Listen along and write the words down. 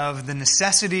of the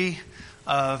necessity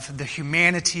of the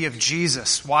humanity of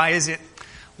Jesus. Why is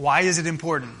it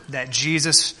important that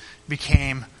Jesus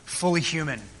became fully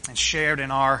human and shared in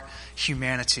our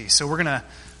humanity? So we're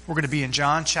gonna be in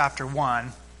John chapter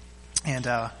 1,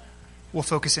 and we'll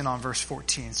focus in on verse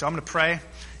 14. So I'm going to pray,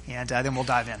 and then we'll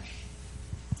dive in.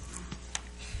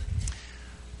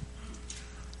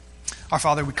 Our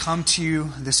Father, we come to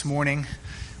you this morning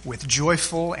with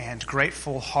joyful and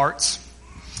grateful hearts.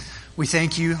 We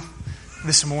thank you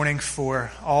this morning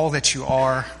for all that you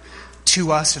are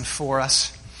to us and for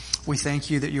us. We thank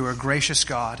you that you are a gracious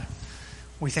God.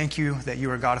 We thank you that you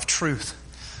are a God of truth.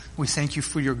 We thank you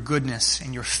for your goodness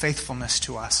and your faithfulness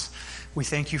to us. We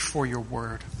thank you for your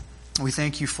word. We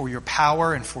thank you for your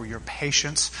power and for your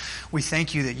patience. We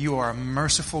thank you that you are a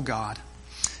merciful God,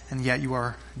 and yet you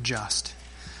are just.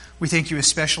 We thank you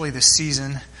especially this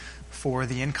season for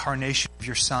the incarnation of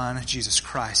your Son, Jesus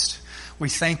Christ. We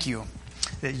thank you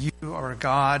that you are a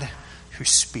God who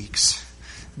speaks,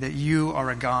 that you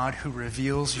are a God who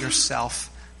reveals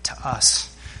yourself to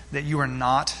us, that you are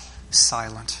not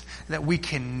silent, that we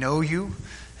can know you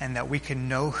and that we can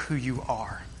know who you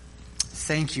are.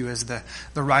 Thank you, as the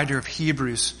writer of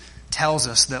Hebrews tells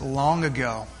us, that long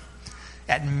ago,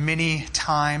 at many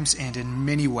times and in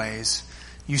many ways,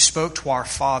 you spoke to our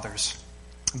fathers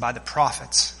by the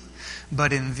prophets.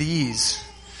 But in these,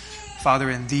 Father,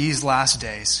 in these last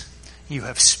days, you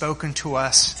have spoken to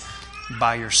us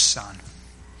by your Son.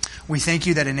 We thank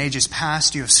you that in ages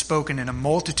past you have spoken in a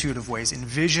multitude of ways, in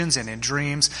visions and in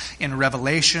dreams, in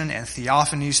revelation and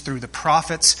theophanies, through the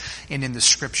prophets and in the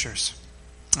Scriptures.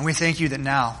 And we thank you that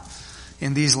now,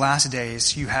 in these last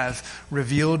days, you have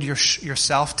revealed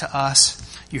yourself to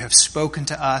us. You have spoken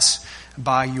to us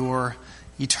by your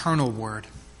eternal word,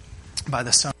 by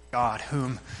the Son of God,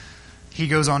 whom he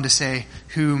goes on to say,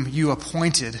 whom you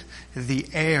appointed the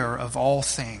heir of all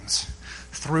things,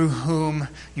 through whom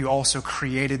you also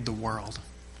created the world.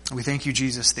 We thank you,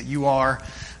 Jesus, that you are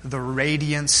the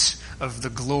radiance of the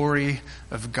glory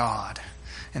of God,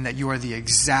 and that you are the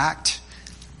exact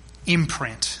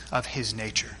imprint of his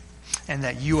nature, and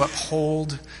that you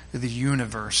uphold the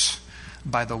universe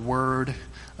by the word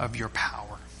of your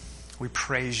power. We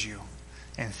praise you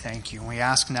and thank you. And we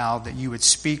ask now that you would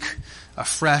speak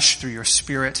afresh through your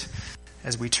Spirit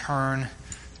as we turn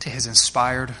to his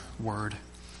inspired word.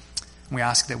 And we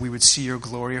ask that we would see your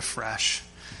glory afresh.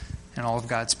 And all of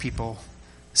God's people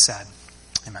said,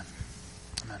 Amen.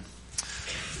 Amen.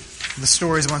 The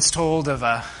story is once told of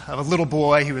a little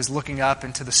boy who was looking up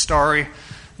into the starry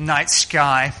night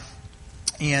sky,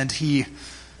 and he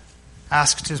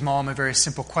asked his mom a very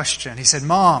simple question. He said,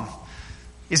 "Mom,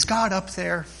 is God up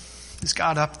there? Is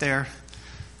God up there?"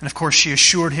 And of course she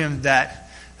assured him that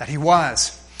he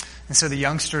was. And so the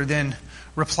youngster then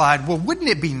replied, "Well, wouldn't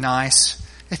it be nice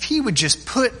if he would just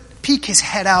peek his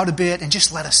head out a bit and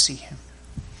just let us see him?"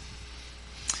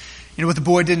 You know what the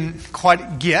boy didn't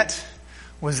quite get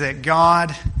was that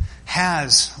God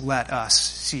has let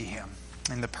us see him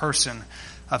in the person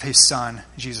of his Son,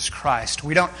 Jesus Christ.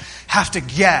 We don't have to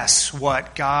guess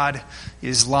what God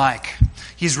is like.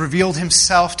 He's revealed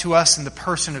himself to us in the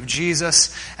person of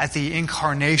Jesus at the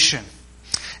Incarnation.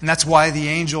 And that's why the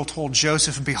angel told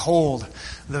Joseph, "Behold,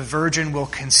 the virgin will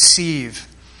conceive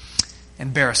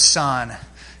and bear a son,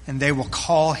 and they will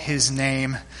call his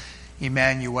name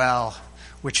Emmanuel,"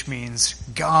 which means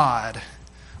God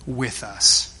with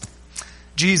us.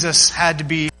 Jesus had to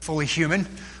be fully human.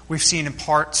 We've seen in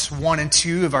parts 1 and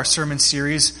 2 of our sermon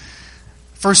series.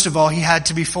 First of all, he had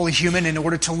to be fully human in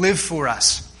order to live for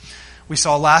us. We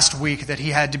saw last week that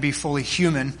he had to be fully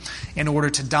human in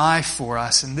order to die for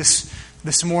us. And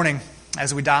this morning,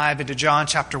 as we dive into John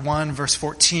chapter 1, verse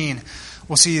 14,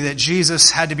 we'll see that Jesus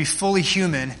had to be fully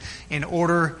human in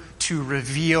order to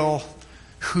reveal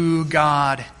who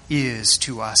God is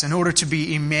to us, in order to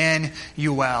be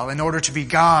Emmanuel, in order to be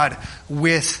God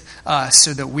with us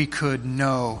so that we could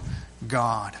know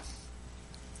God.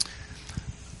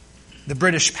 The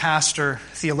British pastor,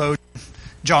 theologian,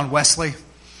 John Wesley,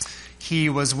 he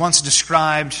was once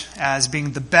described as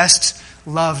being the best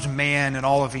loved man in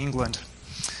all of England.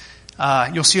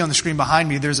 You'll see on the screen behind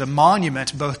me, there's a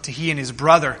monument both to he and his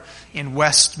brother in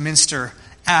Westminster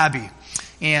Abbey.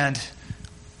 And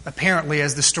apparently,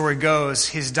 as the story goes,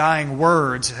 his dying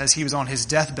words as he was on his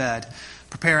deathbed,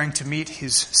 preparing to meet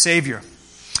his Savior,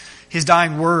 his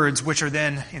dying words, which are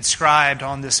then inscribed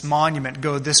on this monument,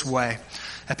 go this way.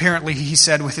 Apparently, he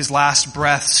said with his last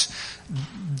breaths,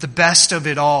 the best of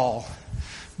it all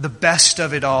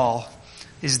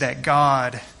is that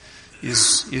God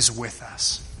is with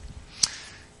us.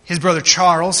 His brother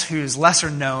Charles, who is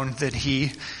lesser known than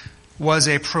he, was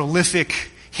a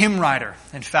prolific hymn writer.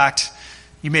 In fact,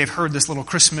 you may have heard this little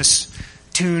Christmas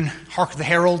tune, Hark the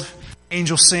Herald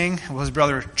Angels Sing. Well, his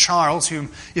brother Charles, who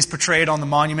is portrayed on the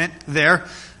monument there,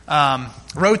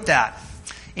 wrote that.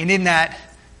 And in that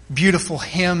beautiful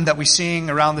hymn that we sing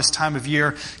around this time of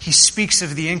year, he speaks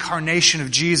of the incarnation of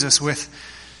Jesus with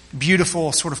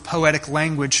beautiful sort of poetic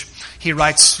language. He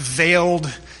writes,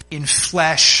 "Veiled in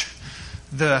flesh,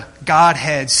 the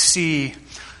Godhead see.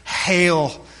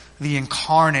 Hail the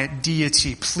incarnate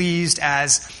deity, pleased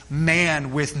as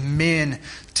man with men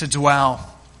to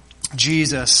dwell.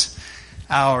 Jesus,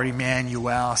 our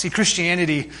Emmanuel." See,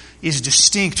 Christianity is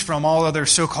distinct from all other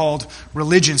so-called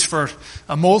religions for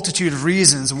a multitude of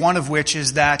reasons, one of which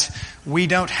is that we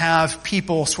don't have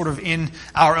people sort of in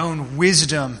our own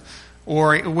wisdom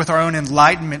or with our own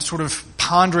enlightenment sort of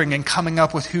pondering and coming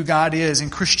up with who God is. In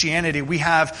Christianity, we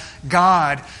have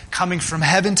God coming from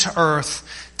heaven to earth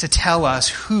to tell us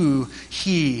who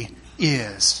He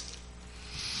is.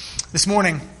 This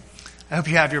morning, I hope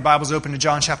you have your Bibles open to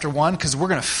John chapter 1, because we're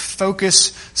going to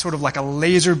focus sort of like a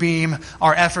laser beam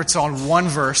our efforts on one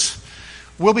verse.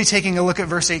 We'll be taking a look at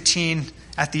verse 18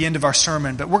 at the end of our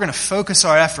sermon, but we're going to focus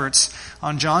our efforts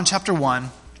on John chapter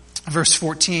 1, verse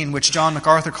 14, which John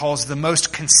MacArthur calls the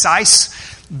most concise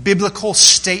biblical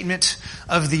statement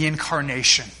of the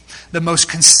Incarnation. The most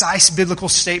concise biblical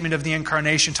statement of the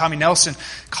Incarnation. Tommy Nelson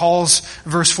calls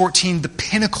verse 14 the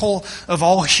pinnacle of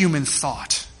all human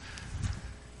thought.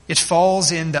 It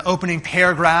falls in the opening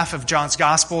paragraph of John's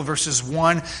Gospel, verses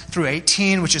 1 through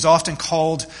 18, which is often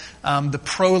called the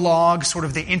prologue, sort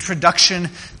of the introduction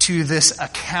to this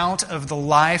account of the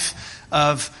life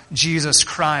of Jesus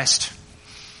Christ.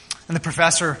 And the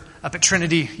professor up at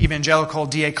Trinity Evangelical,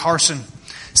 D.A. Carson,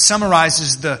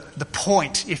 summarizes the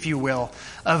point, if you will,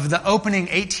 of the opening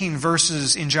 18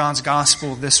 verses in John's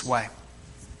Gospel this way.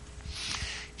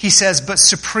 He says, "But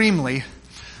supremely,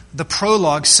 the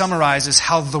prologue summarizes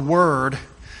how the Word,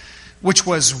 which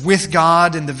was with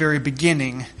God in the very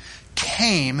beginning,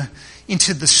 came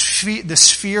into the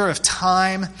sphere of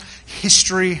time,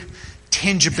 history,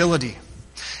 tangibility.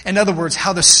 In other words,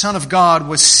 how the Son of God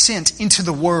was sent into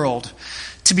the world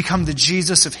to become the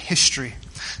Jesus of history,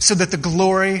 so that the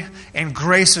glory and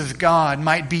grace of God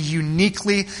might be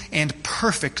uniquely and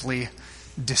perfectly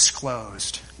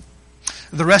disclosed."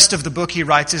 The rest of the book, he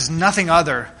writes, is nothing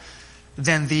other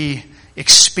than the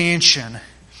expansion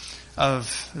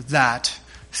of that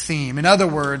theme. In other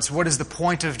words, what is the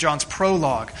point of John's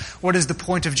prologue? What is the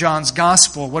point of John's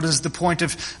gospel? What is the point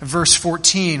of verse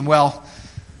 14? Well,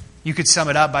 you could sum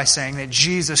it up by saying that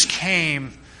Jesus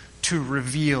came to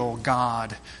reveal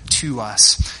God to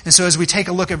us. And so as we take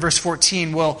a look at verse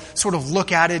 14, we'll sort of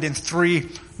look at it in three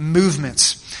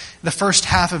movements. The first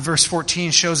half of verse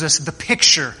 14 shows us the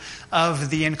picture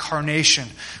of the Incarnation.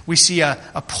 We see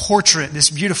a portrait, this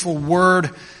beautiful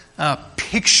word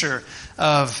picture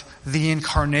of the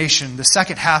Incarnation. The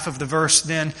second half of the verse,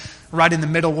 then, right in the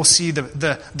middle, we'll see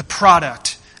the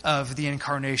product of the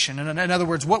Incarnation. And in other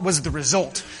words, what was the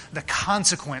result, the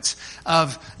consequence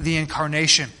of the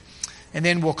Incarnation? And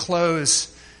then we'll close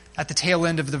at the tail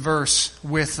end of the verse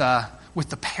with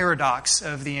the paradox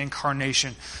of the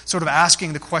Incarnation, sort of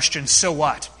asking the question, so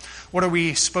what? What are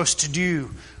we supposed to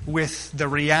do with the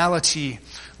reality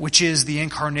which is the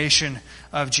incarnation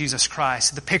of Jesus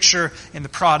Christ? The picture and the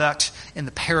product and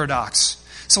the paradox.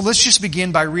 So let's just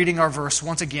begin by reading our verse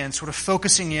once again, sort of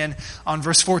focusing in on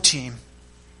verse 14.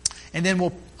 And then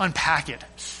we'll unpack it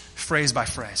phrase by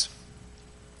phrase.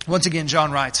 Once again,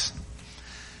 John writes,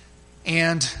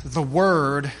 "And the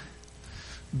Word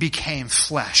became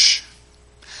flesh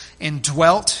and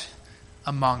dwelt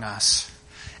among us,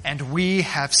 and we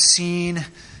have seen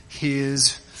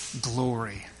His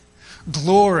glory.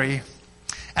 Glory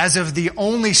as of the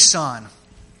only Son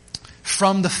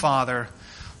from the Father,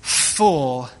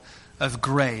 full of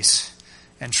grace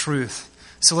and truth."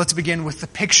 So let's begin with the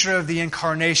picture of the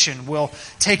Incarnation. We'll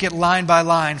take it line by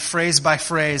line, phrase by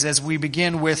phrase, as we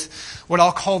begin with what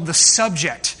I'll call the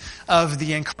subject of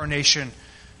the Incarnation.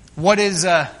 What is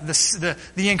the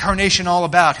Incarnation all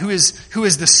about? Who is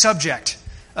the subject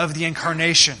of the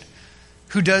Incarnation?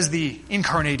 Who does the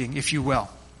incarnating, if you will?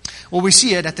 Well, we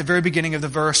see it at the very beginning of the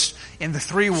verse in the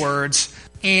three words,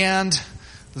 "and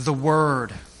the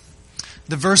Word."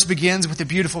 The verse begins with a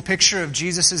beautiful picture of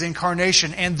Jesus'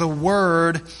 incarnation. And the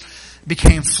Word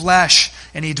became flesh,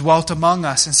 and He dwelt among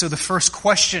us. And so the first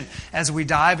question as we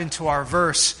dive into our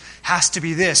verse has to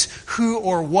be this: who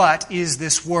or what is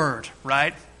this Word,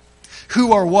 right?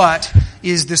 Who or what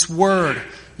is this Word?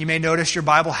 You may notice your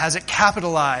Bible has it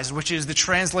capitalized, which is the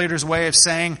translator's way of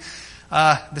saying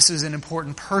this is an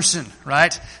important person,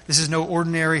 right? This is no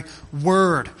ordinary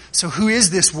word. So who is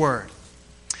this word?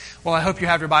 Well, I hope you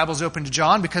have your Bibles open to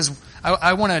John, because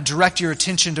I want to direct your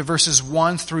attention to verses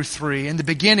 1 through 3. In the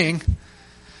beginning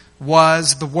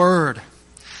was the Word,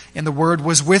 and the Word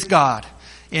was with God,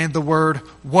 and the Word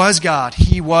was God.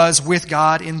 He was with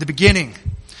God in the beginning.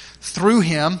 Through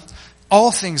Him,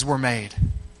 all things were made.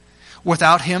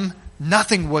 Without Him,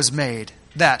 nothing was made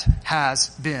that has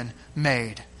been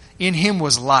made. In Him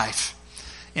was life,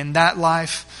 and that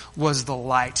life was the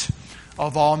light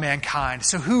of all mankind.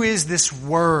 So who is this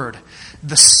Word,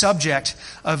 the subject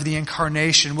of the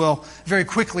Incarnation? Well, very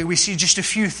quickly, we see just a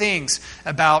few things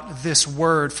about this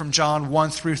Word from John 1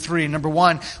 through 3. Number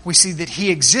one, we see that He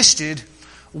existed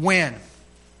when?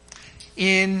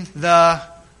 In the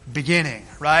beginning,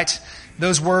 right?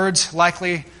 Those words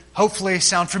likely, hopefully,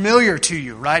 sound familiar to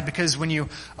you, right? Because when you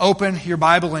open your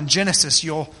Bible in Genesis,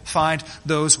 you'll find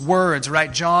those words,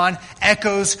 right? John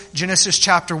echoes Genesis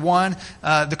chapter 1,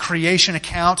 the creation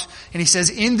account, and he says,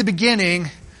 in the beginning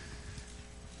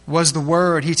was the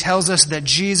Word. He tells us that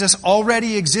Jesus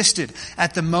already existed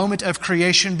at the moment of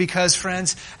creation because,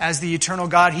 friends, as the eternal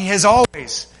God, He has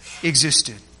always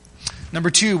existed. Number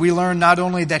two, we learn not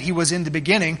only that He was in the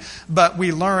beginning, but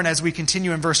we learn as we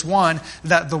continue in verse 1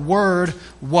 that the Word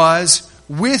was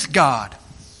with God.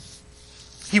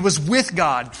 He was with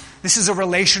God. This is a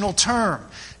relational term.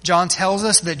 John tells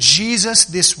us that Jesus,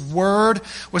 this Word,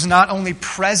 was not only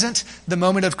present the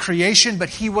moment of creation, but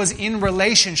He was in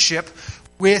relationship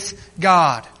with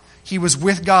God. He was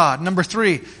with God. Number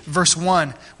three, verse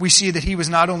 1, we see that He was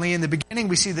not only in the beginning,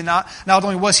 we see that not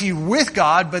only was He with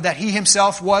God, but that He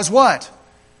Himself was what?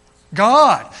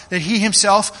 God. That He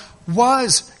Himself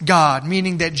was God,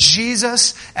 meaning that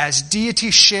Jesus, as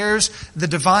deity, shares the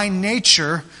divine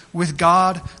nature with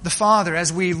God the Father.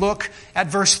 As we look at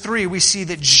verse 3, we see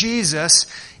that Jesus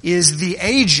is the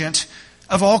agent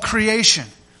of all creation.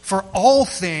 For all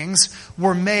things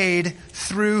were made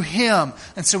through Him.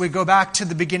 And so we go back to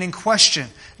the beginning question.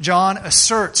 John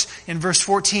asserts in verse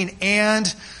 14,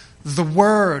 and the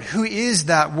Word. Who is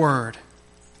that Word?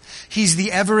 He's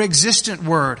the ever-existent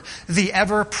Word, the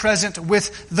ever-present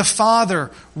with the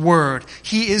Father Word.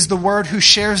 He is the Word who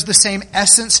shares the same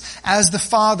essence as the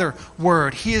Father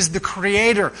Word. He is the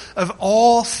Creator of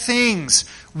all things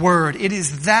Word. It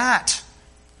is that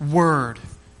Word,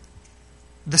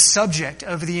 the subject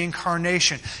of the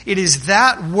Incarnation. It is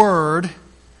that Word,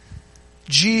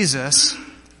 Jesus,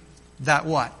 that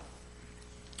what?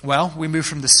 Well, we move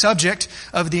from the subject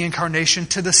of the Incarnation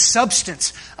to the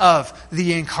substance of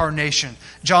the Incarnation.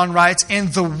 John writes, and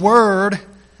the Word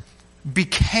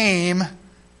became,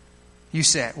 you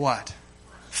say it, what?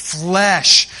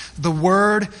 Flesh. The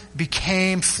Word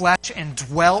became flesh and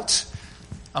dwelt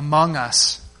among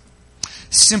us.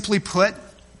 Simply put,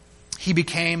 He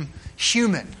became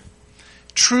human,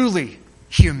 truly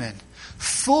human,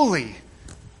 fully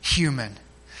human.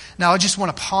 Now, I just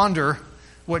want to ponder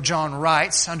what John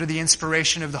writes under the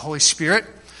inspiration of the Holy Spirit,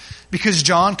 because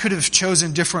John could have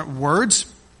chosen different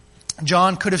words.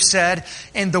 John could have said,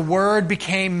 and the Word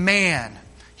became man.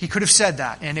 He could have said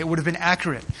that, and it would have been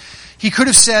accurate. He could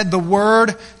have said the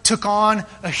Word took on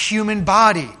a human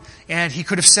body, and he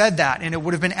could have said that, and it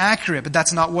would have been accurate, but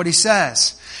that's not what he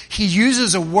says. He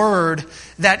uses a word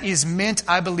that is meant,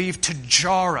 I believe, to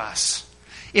jar us.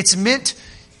 It's meant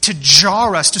to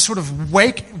jar us, to sort of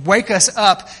wake us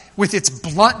up with its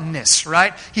bluntness,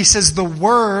 right? He says the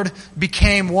Word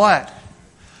became what?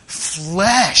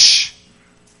 Flesh.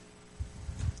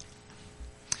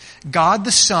 God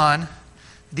the Son,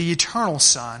 the eternal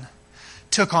Son,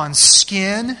 took on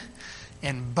skin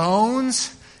and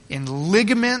bones and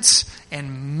ligaments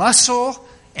and muscle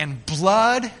and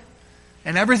blood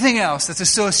and everything else that's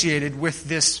associated with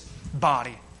this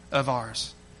body of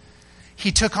ours.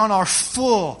 He took on our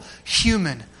full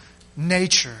human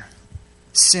nature,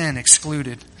 sin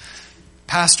excluded.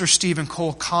 Pastor Stephen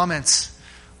Cole comments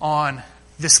on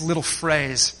this little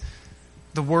phrase,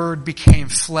 the Word became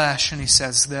flesh, and he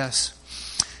says this.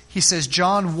 He says,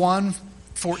 John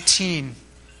 1:14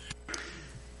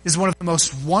 is one of the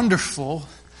most wonderful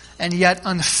and yet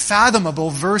unfathomable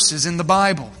verses in the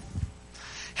Bible.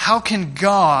 How can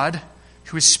God,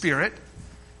 who is Spirit,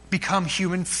 become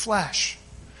human flesh?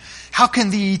 How can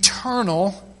the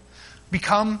eternal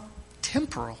become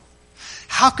temporal?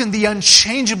 How can the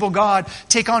unchangeable God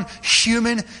take on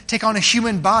a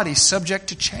human body subject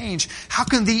to change? How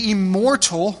can the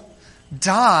immortal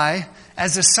die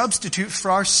as a substitute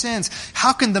for our sins?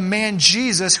 How can the man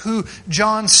Jesus, who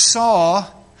John saw,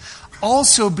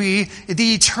 also be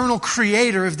the eternal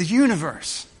creator of the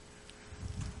universe?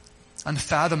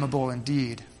 Unfathomable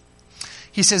indeed.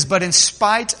 He says, but in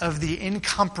spite of the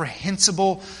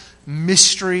incomprehensible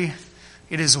mystery,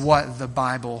 it is what the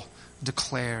Bible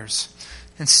declares.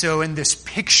 And so in this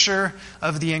picture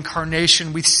of the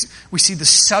Incarnation, we see the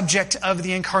subject of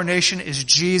the Incarnation is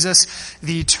Jesus,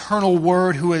 the eternal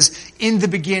Word who is in the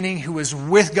beginning, who is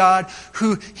with God,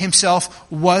 who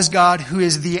himself was God, who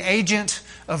is the agent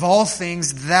of all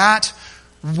things. That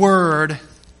Word,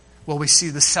 well, we see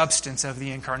the substance of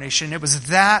the Incarnation. It was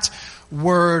that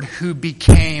Word who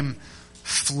became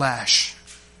flesh.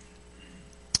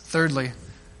 Thirdly,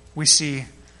 we see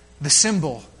the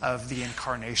symbol of the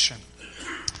Incarnation.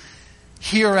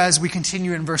 Here, as we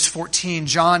continue in verse 14,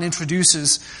 John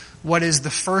introduces what is the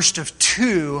first of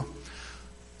two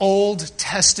Old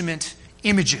Testament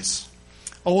images,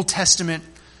 Old Testament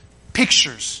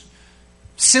pictures,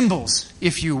 symbols,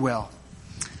 if you will,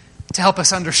 to help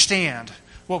us understand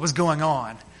what was going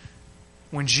on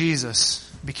when Jesus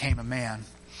became a man.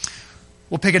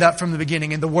 We'll pick it up from the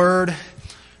beginning. And the Word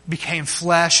became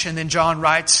flesh, and then John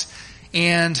writes,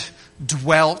 and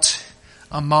dwelt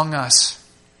among us.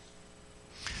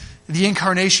 The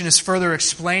Incarnation is further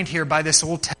explained here by this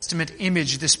Old Testament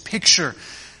image, this picture.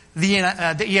 The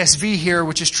ESV here,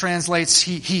 which translates,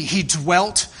 he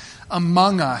dwelt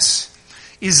among us,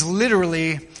 is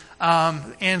literally,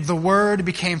 and the Word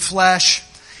became flesh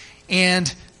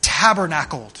and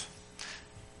tabernacled.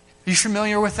 Are you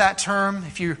familiar with that term?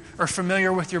 If you are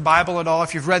familiar with your Bible at all,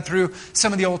 if you've read through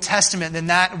some of the Old Testament, then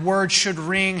that word should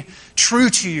ring true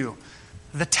to you.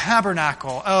 The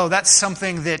tabernacle. Oh, that's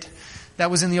something that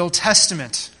was in the Old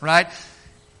Testament, right?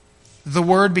 The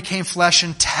Word became flesh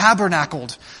and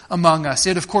tabernacled among us.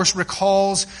 It, of course,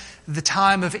 recalls the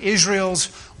time of Israel's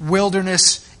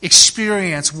wilderness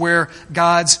experience where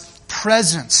God's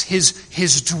presence,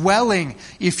 His dwelling,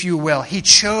 if you will, He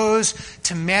chose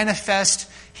to manifest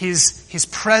His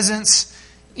presence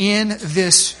in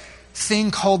this thing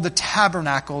called the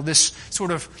tabernacle, this sort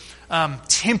of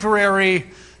temporary,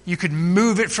 you could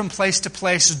move it from place to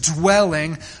place,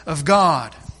 dwelling of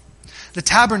God. The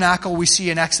tabernacle we see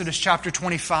in Exodus chapter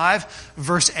 25,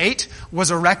 verse 8,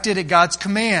 was erected at God's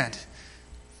command.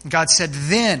 God said,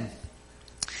 then,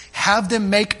 have them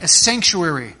make a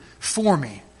sanctuary for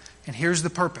me. And here's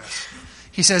the purpose.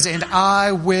 He says, and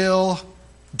I will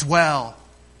dwell.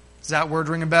 Does that word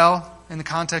ring a bell in the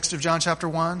context of John chapter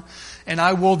 1? And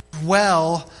I will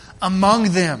dwell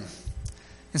among them.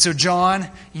 And so John,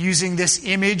 using this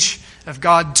image of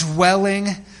God dwelling,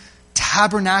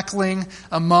 tabernacling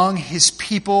among His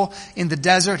people in the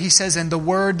desert, he says, and the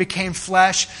Word became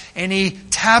flesh and He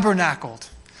tabernacled.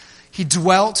 He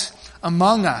dwelt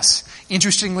among us.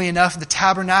 Interestingly enough, the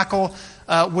tabernacle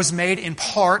was made in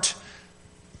part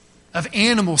of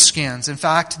animal skins. In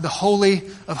fact, the Holy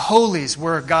of Holies,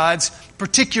 where God's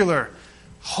particular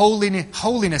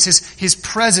holiness, His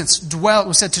presence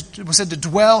was said to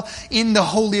dwell in the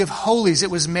Holy of Holies.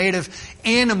 It was made of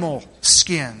animal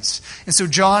skins. And so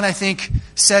John, I think,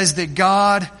 says that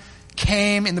God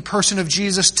came in the person of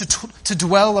Jesus to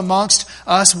dwell amongst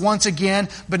us once again,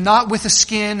 but not with the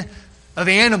skin of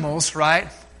animals, right?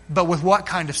 But with what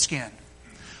kind of skin?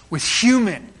 With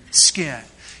human skin.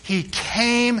 He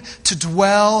came to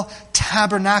dwell,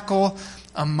 tabernacle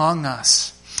among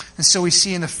us. And so we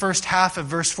see in the first half of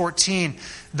verse 14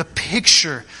 the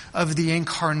picture of the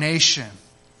Incarnation.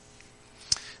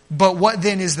 But what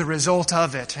then is the result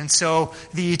of it? And so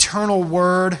the eternal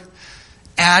Word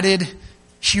added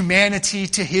humanity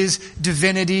to His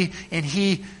divinity, and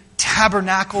He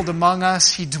tabernacled among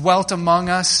us. He dwelt among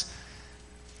us.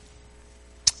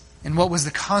 And what was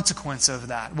the consequence of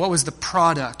that? What was the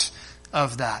product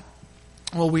of that?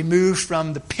 Well, we move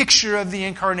from the picture of the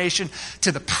Incarnation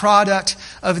to the product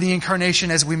of the Incarnation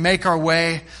as we make our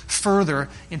way further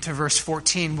into verse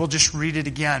 14. We'll just read it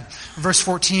again. Verse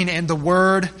 14, and the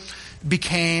Word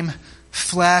became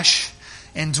flesh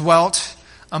and dwelt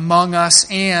among us.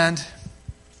 And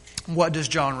what does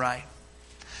John write?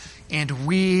 And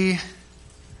we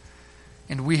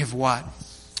have what?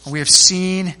 We have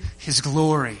seen His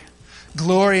glory.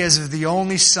 Glory as of the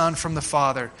only Son from the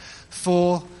Father,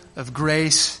 full of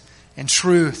grace and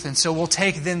truth. And so we'll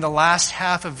take then the last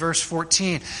half of verse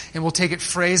 14 and we'll take it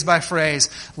phrase by phrase,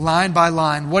 line by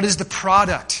line. What is the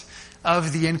product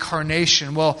of the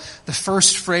Incarnation? Well, the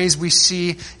first phrase we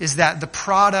see is that the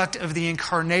product of the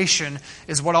Incarnation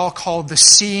is what I'll call the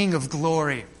seeing of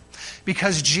glory.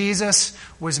 Because Jesus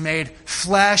was made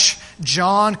flesh,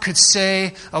 John could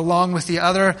say, along with the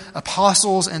other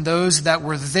apostles and those that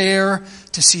were there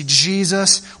to see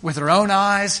Jesus with their own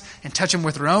eyes and touch Him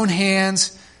with their own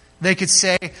hands, they could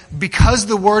say, because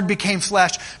the Word became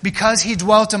flesh, because He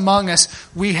dwelt among us,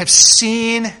 we have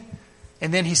seen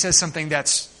And then he says something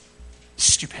that's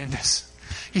stupendous.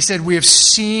 He said, we have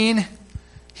seen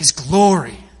his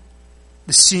glory.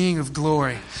 The seeing of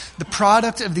glory. The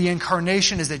product of the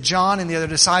incarnation is that John and the other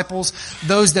disciples,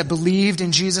 those that believed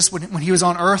in Jesus when he was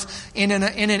on earth, in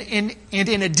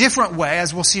a different way,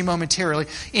 as we'll see momentarily,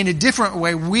 in a different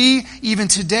way, we, even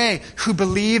today, who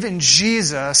believe in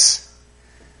Jesus,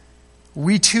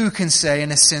 we too can say,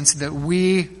 in a sense, that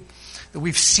we've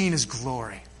seen his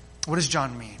glory. What does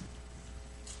John mean?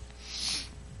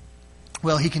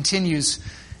 Well, he continues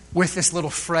with this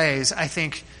little phrase, I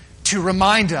think, to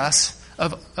remind us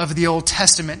of the Old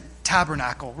Testament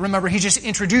tabernacle. Remember, he just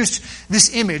introduced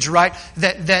this image, right?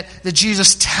 That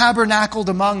Jesus tabernacled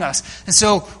among us. And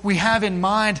so we have in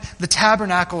mind the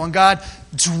tabernacle and God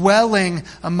dwelling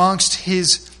amongst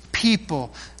his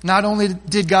people. Not only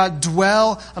did God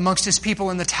dwell amongst his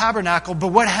people in the tabernacle, but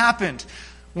what happened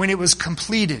when it was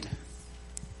completed?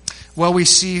 Well, we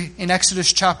see in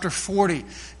Exodus chapter 40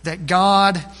 that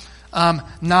God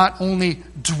not only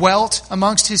dwelt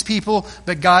amongst his people,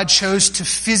 but God chose to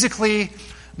physically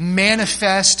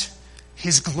manifest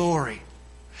his glory.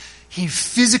 He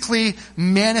physically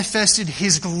manifested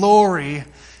his glory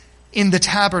in the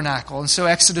tabernacle. And so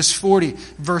Exodus 40,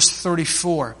 verse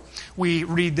 34, we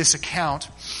read this account.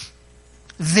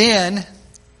 Then,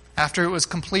 after it was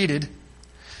completed,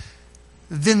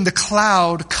 then the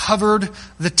cloud covered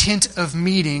the tent of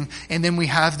meeting. And then we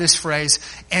have this phrase,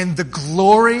 and the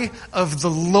glory of the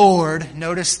Lord,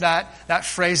 notice that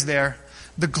phrase there,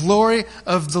 the glory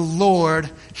of the Lord,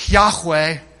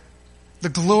 Yahweh, the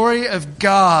glory of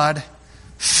God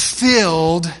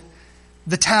filled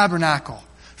the tabernacle.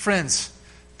 Friends,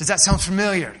 does that sound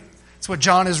familiar? That's what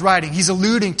John is writing. He's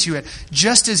alluding to it.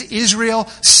 Just as Israel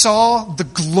saw the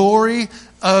glory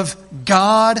of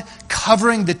God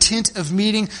covering the tent of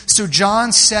meeting, so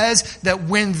John says that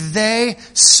when they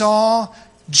saw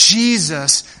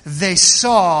Jesus, they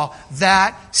saw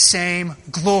that same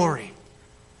glory.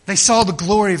 They saw the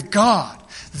glory of God.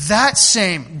 That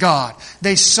same God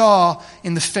they saw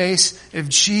in the face of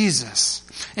Jesus.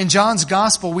 In John's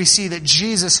gospel, we see that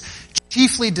Jesus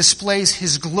chiefly displays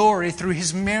his glory through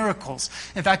his miracles.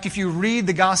 In fact, if you read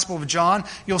the Gospel of John,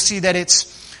 you'll see that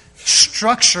it's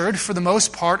structured, for the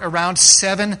most part, around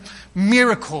 7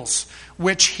 miracles,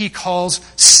 which he calls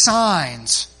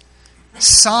signs.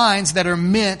 Signs that are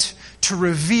meant to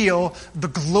reveal the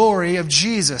glory of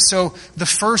Jesus. So the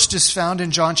first is found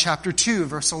in John chapter 2,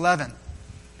 verse 11.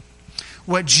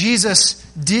 What Jesus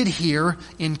did here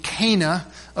in Cana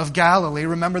of Galilee,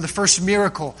 remember the first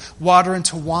miracle, water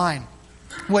into wine.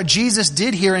 What Jesus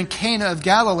did here in Cana of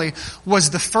Galilee was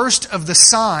the first of the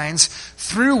signs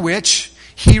through which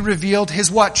he revealed his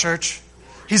what, church?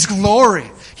 His glory.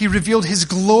 He revealed his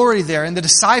glory there. And the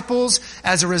disciples,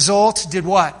 as a result, did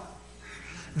what?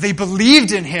 They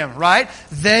believed in him, right?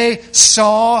 They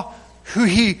saw who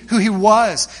he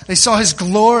was. They saw his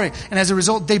glory. And as a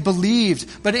result, they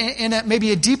believed. But in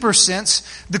maybe a deeper sense,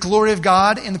 the glory of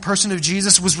God in the person of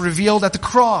Jesus was revealed at the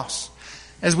cross.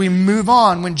 As we move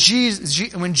on, when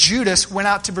Judas went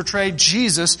out to betray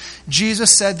Jesus,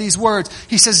 Jesus said these words.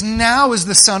 He says, "Now is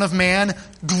the Son of Man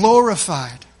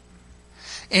glorified,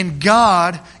 and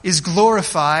God is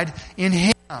glorified in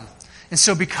him." And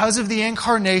so because of the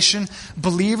incarnation,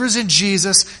 believers in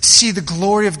Jesus see the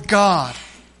glory of God.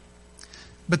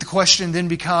 But the question then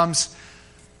becomes,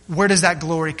 where does that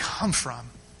glory come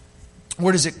from?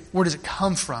 Where does it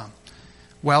come from?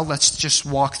 Well, let's just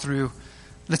walk through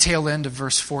the tail end of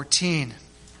verse 14.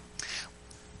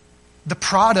 The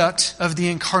product of the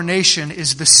incarnation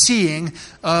is the seeing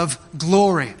of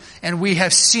glory. And we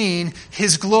have seen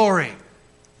his glory.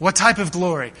 What type of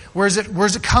glory? Where's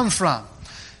it come from?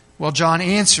 Well, John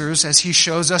answers as he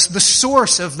shows us the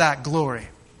source of that glory.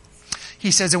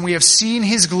 He says, and we have seen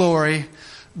his glory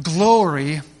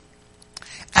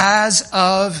as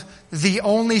of the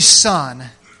only Son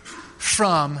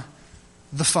from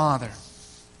the Father.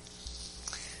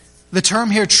 The term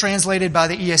here translated by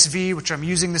the ESV, which I'm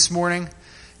using this morning,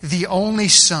 the only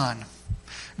Son.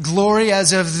 Glory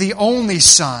as of the only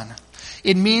Son.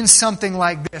 It means something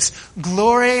like this.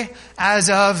 Glory as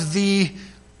of the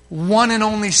one and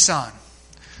only Son.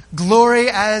 Glory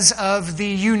as of the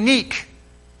unique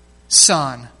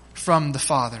Son from the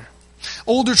Father.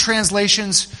 Older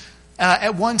translations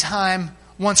at one time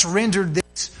once rendered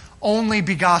this only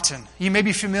begotten. You may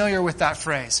be familiar with that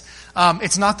phrase.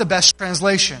 It's not the best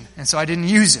translation, and so I didn't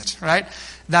use it, right?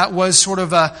 That was sort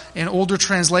of an older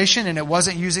translation, and it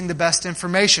wasn't using the best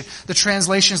information. The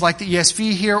translations like the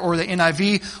ESV here or the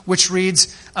NIV, which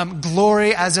reads,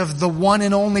 glory as of the one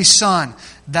and only Son.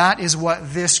 That is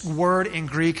what this word in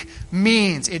Greek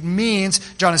means. It means,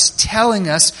 John is telling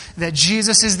us that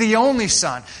Jesus is the only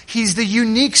Son. He's the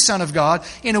unique Son of God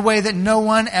in a way that no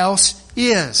one else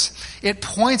is. It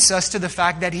points us to the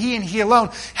fact that He and He alone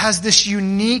has this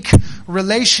unique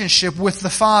relationship with the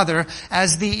Father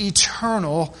as the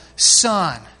eternal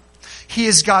Son. He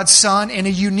is God's Son in a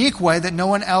unique way that no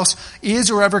one else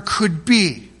is or ever could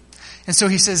be. And so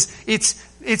He says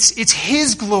it's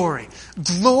His glory.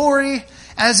 Glory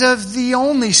as of the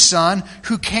only Son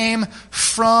who came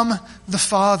from the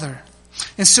Father.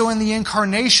 And so in the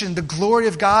Incarnation, the glory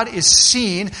of God is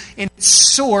seen, and its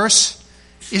source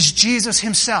is Jesus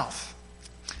Himself.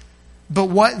 But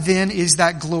what then is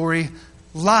that glory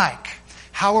like?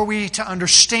 How are we to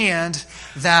understand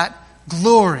that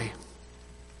glory?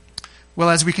 Well,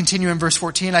 as we continue in verse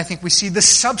 14, I think we see the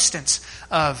substance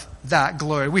of that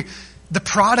glory. The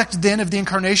product then of the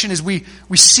Incarnation is we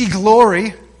see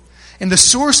glory, and the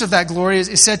source of that glory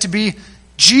is said to be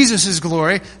Jesus'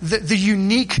 glory, the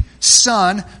unique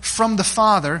Son from the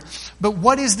Father. But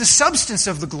what is the substance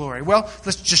of the glory? Well,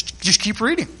 let's just keep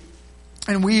reading.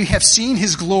 And we have seen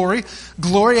His glory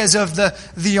as of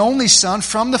the only Son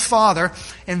from the Father.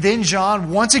 And then John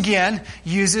once again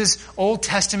uses Old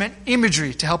Testament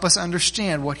imagery to help us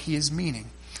understand what he is meaning.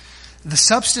 The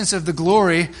substance of the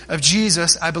glory of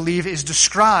Jesus, I believe, is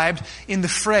described in the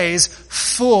phrase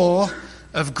full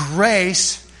of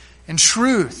grace and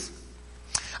truth.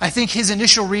 I think his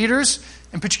initial readers,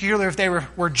 in particular if they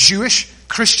were Jewish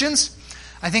Christians,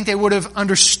 I think they would have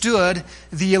understood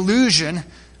the allusion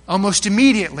almost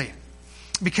immediately,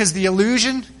 because the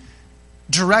allusion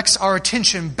directs our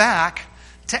attention back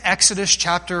to Exodus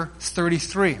chapter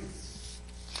 33.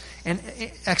 In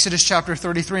Exodus chapter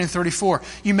 33 and 34,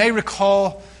 you may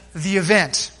recall the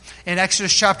event. In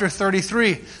Exodus chapter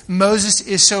 33, Moses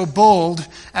is so bold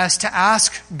as to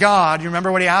ask God, you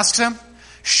remember what he asks him?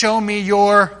 Show me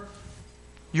your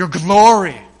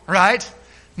glory, right?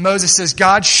 Moses says,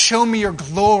 God, show me your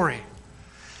glory.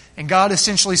 And God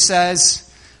essentially says,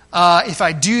 if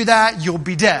I do that, you'll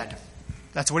be dead.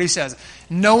 That's what he says.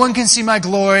 No one can see my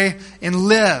glory and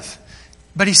live.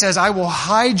 But he says, I will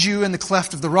hide you in the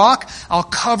cleft of the rock. I'll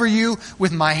cover you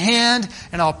with my hand,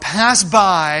 and I'll pass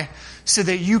by so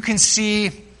that you can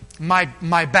see my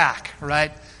back,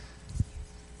 right?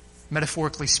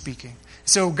 Metaphorically speaking.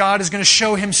 So God is going to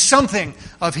show him something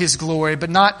of His glory, but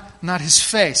not His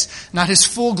face, not His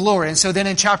full glory. And so then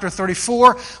in chapter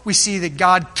 34, we see that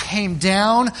God came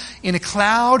down in a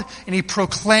cloud and He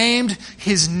proclaimed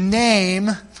His name,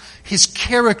 His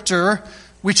character,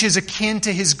 which is akin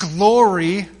to His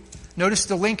glory. Notice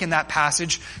the link in that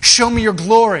passage. Show me your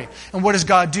glory. And what does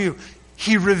God do?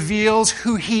 He reveals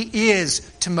who He is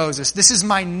to Moses. This is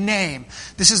my name.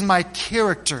 This is my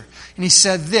character. And He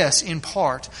said this in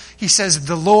part. He says,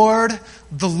 the Lord,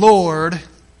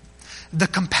 the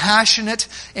compassionate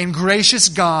and gracious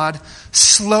God,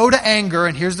 slow to anger,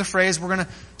 and here's the phrase we're going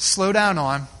to slow down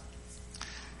on,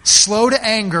 slow to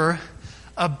anger,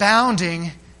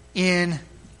 abounding in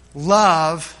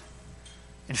love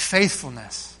and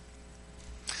faithfulness.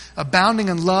 Abounding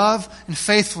in love and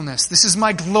faithfulness. This is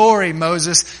my glory,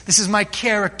 Moses. This is my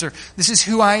character. This is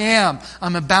who I am.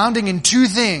 I'm abounding in two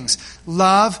things,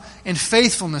 love and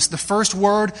faithfulness. The first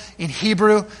word in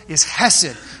Hebrew is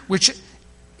hesed, which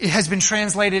it has been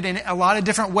translated in a lot of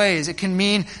different ways. It can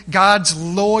mean God's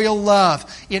loyal love.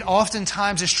 It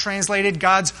oftentimes is translated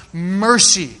God's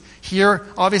mercy. Here,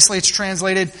 obviously, it's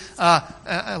translated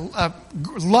love,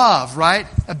 right?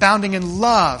 Abounding in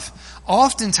love.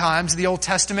 Oftentimes, the Old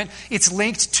Testament, it's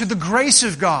linked to the grace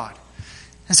of God.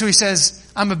 And so he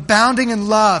says, I'm abounding in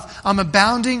love. I'm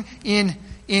abounding in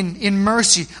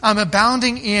mercy. I'm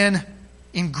abounding in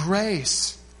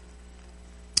grace.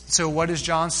 So what does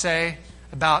John say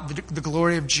about the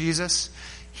glory of Jesus?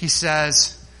 He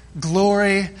says,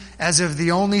 glory as of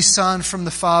the only Son from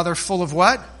the Father, full of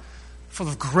what? Full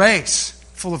of grace.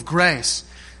 Full of grace.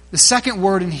 The second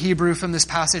word in Hebrew from this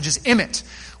passage is emet,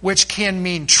 which can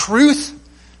mean truth,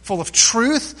 full of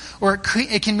truth, or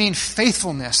it can mean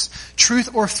faithfulness.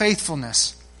 Truth or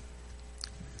faithfulness.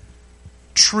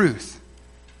 Truth.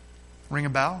 Ring a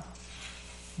bell?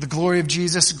 The glory of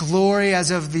Jesus, glory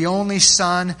as of the only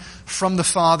Son from the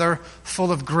Father,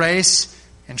 full of grace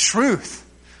and truth.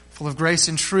 Full of grace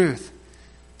and truth.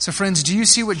 So friends, do you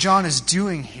see what John is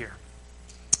doing here?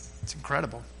 It's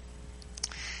incredible.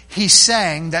 He's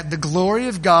saying that the glory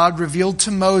of God revealed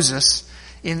to Moses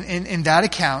in that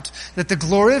account that the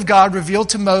glory of God revealed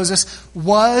to Moses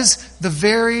was the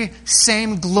very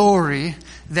same glory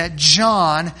that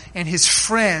John and his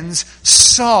friends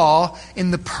saw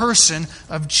in the person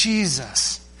of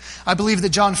Jesus. I believe that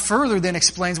John further then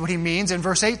explains what he means in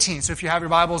verse 18. So if you have your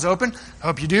Bibles open, I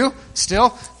hope you do,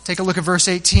 still, take a look at verse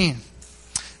 18.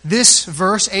 This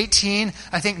verse 18,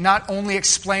 I think, not only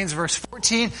explains verse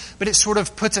 14, but it sort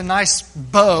of puts a nice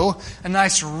bow, a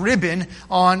nice ribbon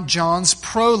on John's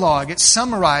prologue. It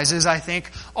summarizes, I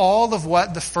think, all of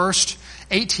what the first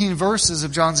 18 verses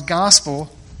of John's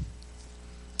gospel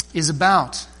is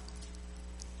about.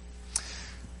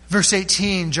 Verse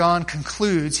 18, John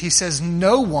concludes, he says,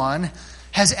 "No one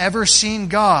has ever seen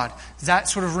God." Does that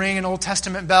sort of ring an Old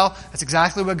Testament bell? That's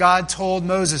exactly what God told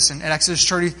Moses in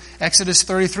Exodus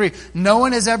 33. No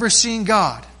one has ever seen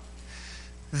God.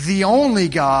 The only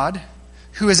God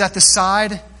who is at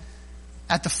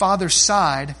the Father's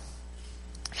side,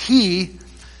 He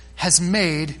has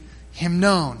made Him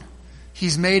known.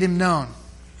 He's made Him known.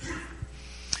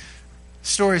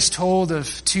 Story is told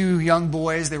of two young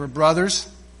boys. They were brothers,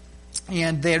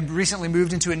 and they had recently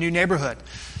moved into a new neighborhood.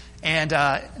 And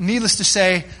needless to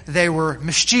say, they were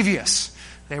mischievous.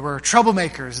 They were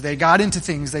troublemakers. They got into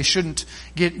things they shouldn't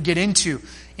get into.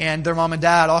 And their mom and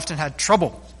dad often had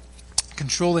trouble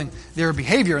controlling their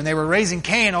behavior. And they were raising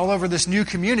Cain all over this new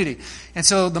community. And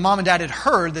so the mom and dad had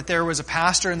heard that there was a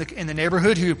pastor in the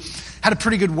neighborhood who had a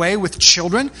pretty good way with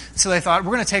children. So they thought,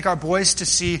 we're going to take our boys to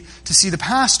see the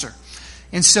pastor.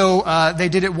 And so they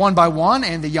did it one by one,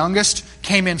 and the youngest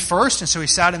came in first. And so he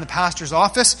sat in the pastor's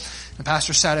office. The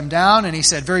pastor sat him down, and he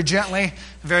said very gently,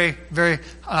 very, very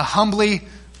humbly,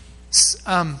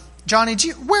 "Johnny,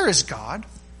 where is God?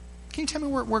 Can you tell me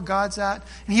where God's at?"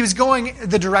 And he was going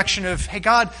the direction of, hey,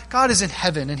 God is in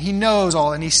heaven, and He knows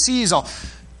all, and He sees all.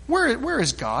 Where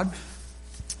is God?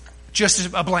 Just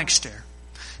a blank stare.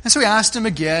 And so he asked him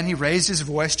again. He raised his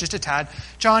voice just a tad.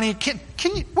 "Johnny, can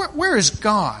you? Where is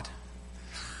God?"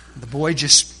 The boy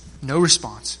just no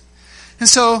response. And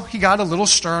so he got a little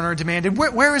sterner, demanded,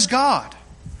 where is God?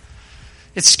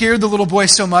 It scared the little boy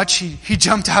so much, he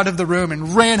jumped out of the room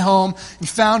and ran home and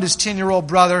found his 10-year-old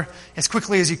brother as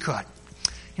quickly as he could.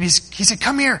 And he said,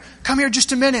 come here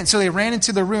just a minute. And so they ran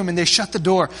into the room and they shut the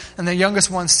door. And the youngest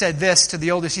one said this to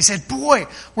the oldest. He said, "Boy,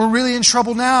 we're really in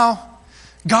trouble now.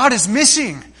 God is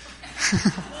missing."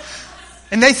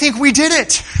 And they think we did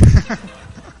it.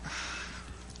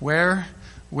 Where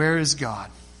is God?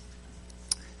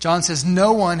 John says,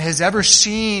 no one has ever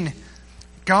seen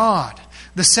God.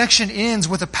 The section ends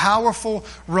with a powerful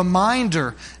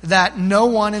reminder that no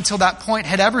one until that point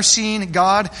had ever seen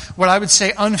God, what I would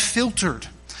say, unfiltered,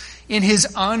 in His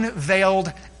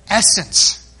unveiled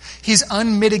essence, His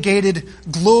unmitigated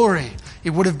glory. It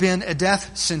would have been a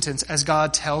death sentence, as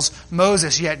God tells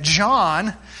Moses. Yet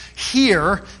John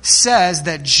here says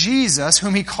that Jesus,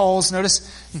 whom he calls, notice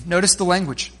the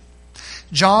language.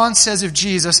 John says of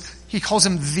Jesus, he calls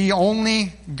Him the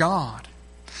only God.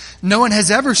 No one has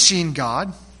ever seen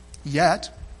God, yet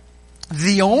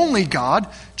the only God,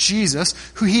 Jesus,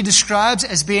 who he describes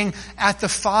as being at the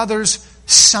Father's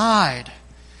side,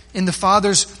 in the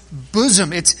Father's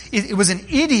bosom. It was an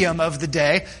idiom of the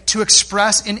day to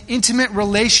express an intimate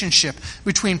relationship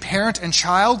between parent and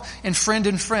child and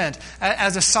friend.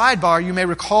 As a sidebar, you may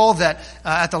recall that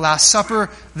at the Last Supper,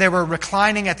 they were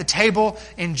reclining at the table,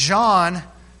 and John,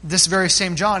 this very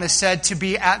same John, is said to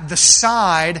be at the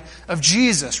side of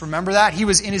Jesus. Remember that? He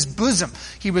was in His bosom.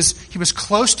 He was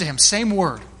close to Him. Same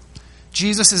word.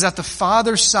 Jesus is at the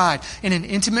Father's side in an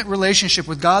intimate relationship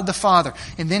with God the Father.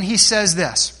 And then he says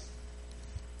this,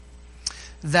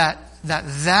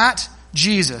 that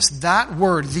Jesus, that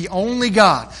Word, the only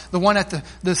God, the one at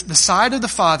the side of the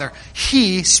Father,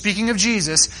 He, speaking of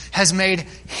Jesus, has made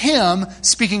Him,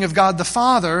 speaking of God the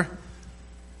Father,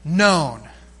 known.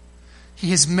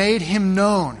 He has made Him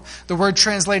known. The word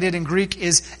translated in Greek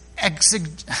is let's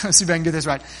see if I can get this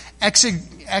right.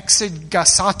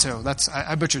 Exegasato.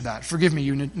 I butchered that. Forgive me,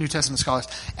 you New Testament scholars.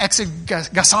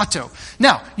 Exegasato.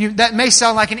 Now, that may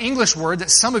sound like an English word that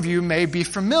some of you may be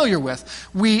familiar with.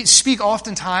 We speak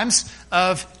oftentimes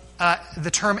of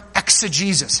the term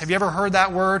exegesis. Have you ever heard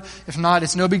that word? If not,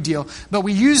 it's no big deal. But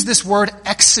we use this word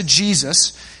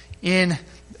exegesis in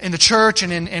the church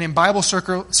and in Bible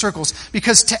circles,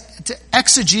 because to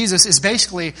exegesis is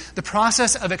basically the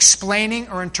process of explaining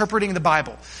or interpreting the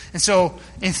Bible. And so,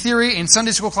 in theory, in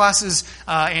Sunday school classes,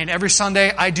 and every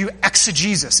Sunday, I do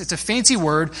exegesis. It's a fancy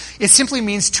word. It simply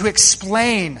means to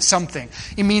explain something.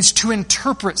 It means to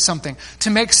interpret something,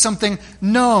 to make something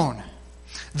known.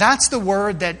 That's the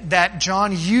word that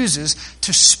John uses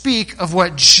to speak of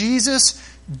what Jesus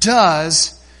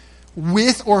does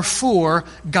with or for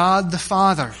God the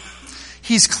Father.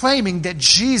 He's claiming that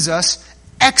Jesus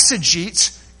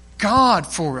exegetes God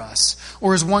for us.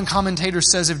 Or as one commentator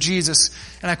says of Jesus,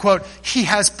 and I quote, He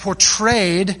has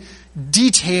portrayed,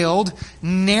 detailed,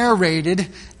 narrated,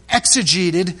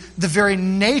 exegeted the very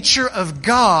nature of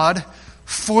God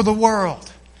for the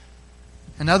world.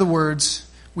 In other words,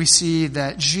 we see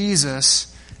that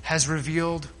Jesus has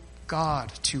revealed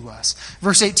God to us.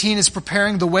 Verse 18 is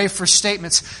preparing the way for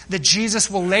statements that Jesus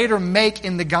will later make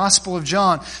in the Gospel of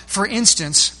John. For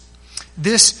instance,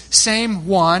 this same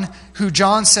one who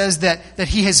John says that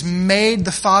he has made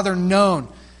the Father known.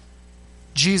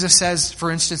 Jesus says,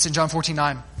 for instance, in John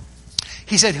 14:9,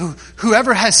 He said,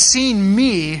 whoever has seen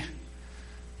me,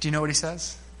 do you know what He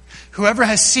says? Whoever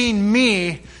has seen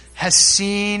me has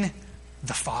seen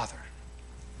the Father.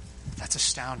 That's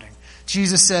astounding.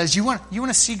 Jesus says, you want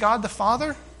to see God the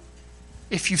Father?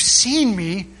 If you've seen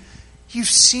me, you've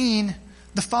seen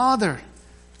the Father.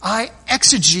 I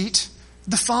exegete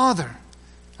the Father.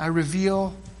 I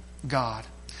reveal God.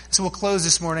 So we'll close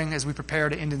this morning as we prepare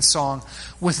to end in song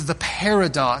with the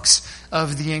paradox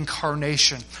of the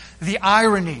Incarnation. The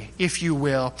irony, if you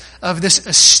will, of this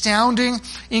astounding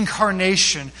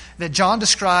incarnation that John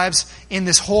describes in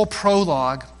this whole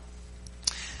prologue.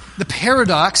 The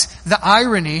paradox, the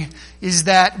irony, is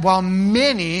that while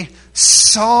many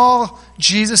saw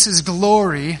Jesus'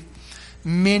 glory,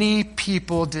 many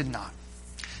people did not.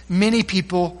 Many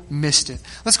people missed it.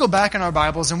 Let's go back in our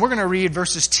Bibles and we're going to read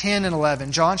verses 10 and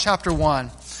 11. John chapter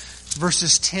 1,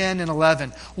 verses 10 and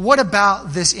 11. What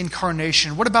about this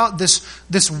incarnation? What about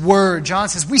this word? John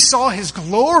says, we saw His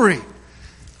glory,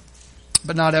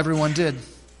 but not everyone did.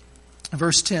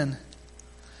 Verse 10,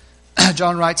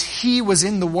 John writes, He was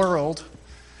in the world,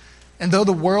 and though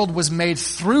the world was made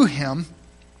through Him,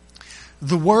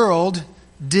 the world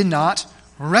did not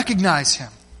recognize Him.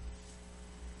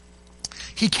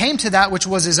 He came to that which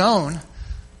was His own,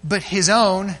 but His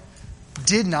own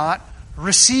did not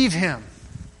receive Him.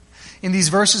 In these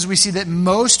verses, we see that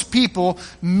most people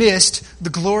missed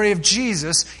the glory of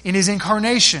Jesus in His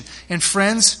incarnation. And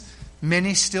friends,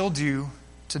 many still do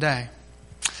today.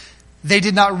 They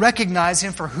did not recognize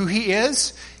Him for who He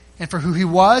is and for who He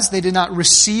was. They did not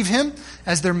receive Him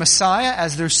as their Messiah,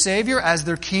 as their Savior, as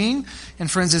their King. And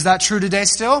friends, is that true today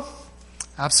still?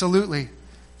 Absolutely.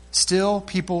 Still,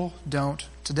 people don't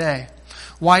today.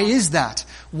 Why is that?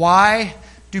 Why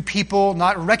do people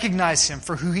not recognize Him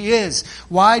for who He is?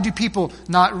 Why do people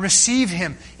not receive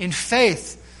Him in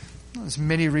faith? Well, there's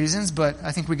many reasons, but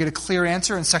I think we get a clear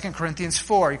answer in 2 Corinthians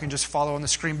 4. You can just follow on the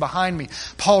screen behind me.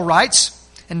 Paul writes,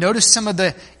 and notice some of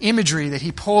the imagery that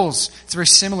he pulls. It's very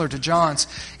similar to John's.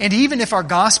 And even if our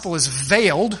gospel is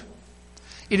veiled,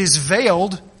 it is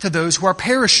veiled to those who are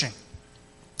perishing.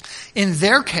 In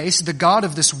their case, the god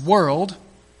of this world,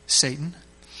 Satan,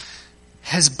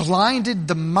 has blinded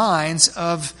the minds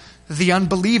of the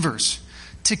unbelievers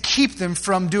to keep them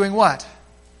from doing what?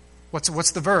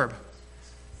 What's the verb?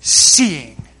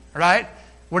 Seeing, right?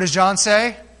 What does John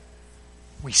say?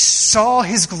 We saw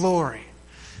His glory.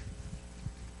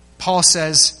 Paul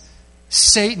says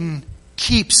Satan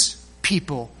keeps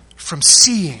people from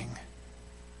seeing.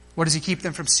 What does he keep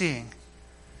them from seeing?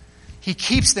 He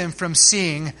keeps them from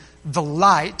seeing the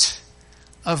light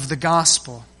of the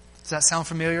gospel. Does that sound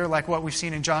familiar? Like what we've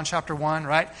seen in John chapter 1,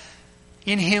 right?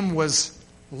 In Him was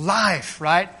life,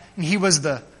 right? And He was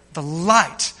the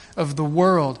light of the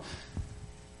world.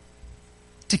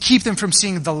 To keep them from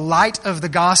seeing the light of the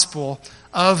gospel,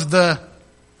 of the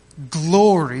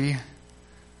glory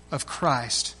of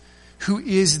Christ, who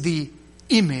is the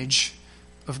image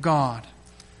of God.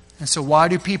 And so why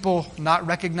do people not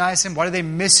recognize Him? Why do they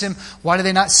miss Him? Why do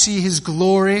they not see His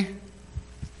glory?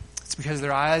 It's because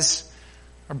their eyes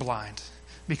are blind.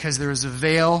 Because there is a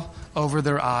veil over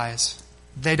their eyes.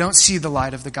 They don't see the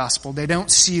light of the gospel. They don't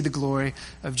see the glory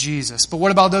of Jesus. But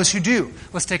what about those who do?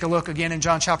 Let's take a look again in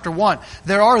John chapter 1.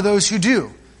 There are those who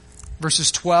do.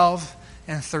 Verses 12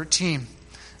 and 13.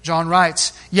 John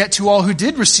writes, Yet to all who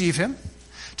did receive Him,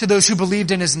 to those who believed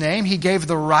in His name, He gave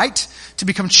the right to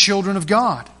become children of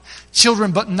God.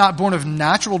 Children but not born of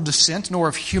natural descent, nor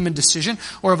of human decision,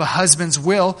 or of a husband's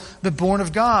will, but born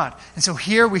of God. And so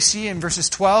here we see in verses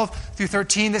 12 through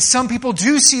 13 that some people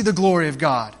do see the glory of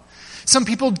God. Some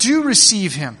people do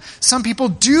receive Him. Some people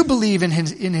do believe in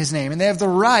His name, and they have the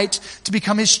right to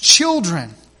become His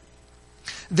children.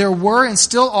 There were and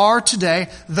still are today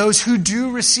those who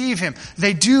do receive Him.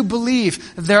 They do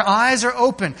believe. Their eyes are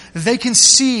open. They can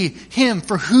see Him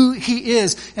for who He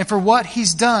is and for what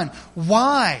He's done.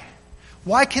 Why?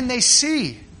 Why can they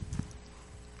see?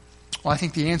 Well, I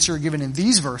think the answer given in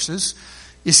these verses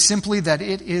is simply that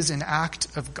it is an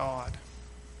act of God.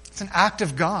 It's an act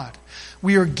of God.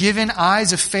 We are given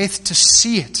eyes of faith to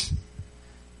see it,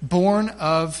 born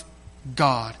of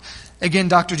God. Again,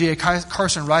 Dr. D.A.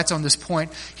 Carson writes on this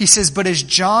point. He says, but as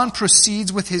John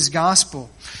proceeds with his gospel,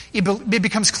 it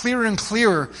becomes clearer and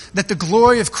clearer that the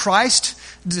glory of Christ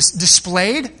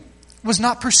displayed was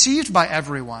not perceived by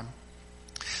everyone.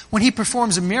 When he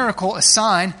performs a miracle, a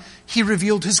sign, he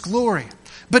revealed his glory.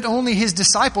 But only his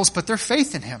disciples put their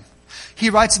faith in him. He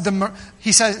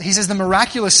says the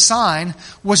miraculous sign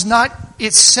was not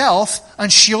itself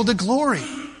unshielded glory.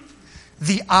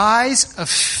 The eyes of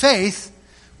faith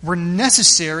were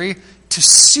necessary to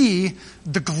see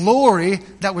the glory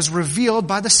that was revealed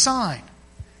by the sign.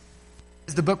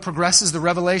 As the book progresses, the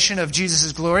revelation of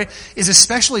Jesus' glory is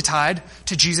especially tied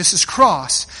to Jesus'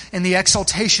 cross and the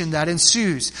exaltation that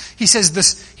ensues. He says,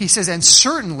 and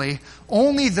certainly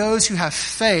only those who have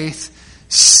faith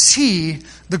see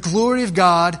the glory of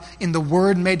God in the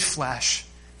Word made flesh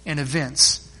in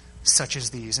events such as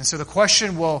these. And so the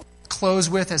question we'll close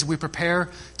with as we prepare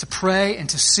to pray and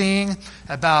to sing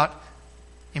about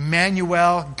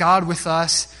Emmanuel, God with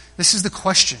us, this is the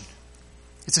question.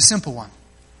 It's a simple one.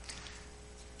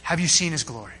 Have you seen His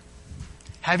glory?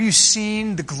 Have you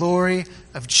seen the glory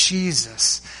of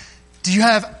Jesus? Do you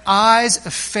have eyes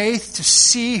of faith to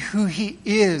see who He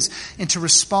is and to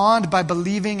respond by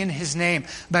believing in His name,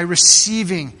 by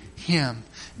receiving Him?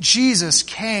 Jesus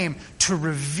came to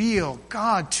reveal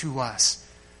God to us,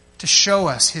 to show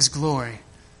us His glory.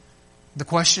 The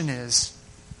question is,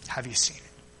 have you seen it?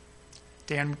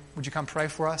 Dan, would you come pray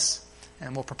for us?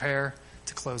 And we'll prepare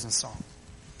to close in song.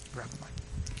 Grab the mic.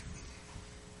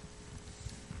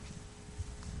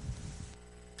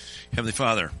 Heavenly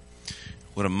Father,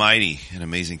 what a mighty and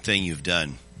amazing thing you've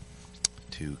done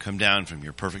to come down from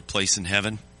your perfect place in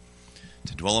heaven,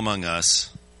 to dwell among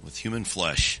us with human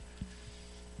flesh,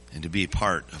 and to be a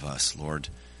part of us, Lord.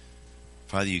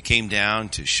 Father, you came down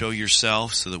to show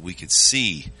yourself so that we could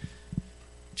see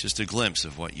just a glimpse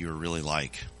of what you are really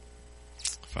like.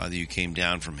 Father, you came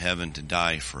down from heaven to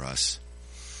die for us.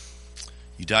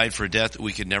 You died for a death that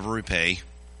we could never repay.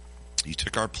 You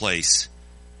took our place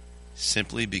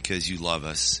simply because you love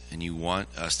us and you want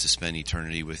us to spend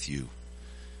eternity with you.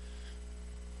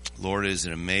 Lord, it is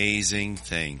an amazing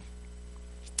thing.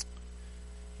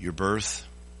 Your birth,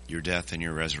 your death, and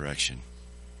your resurrection.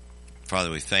 Father,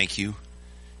 we thank you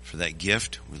for that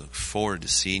gift. We look forward to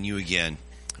seeing you again.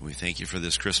 And we thank you for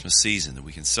this Christmas season that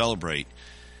we can celebrate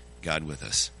God with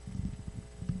us.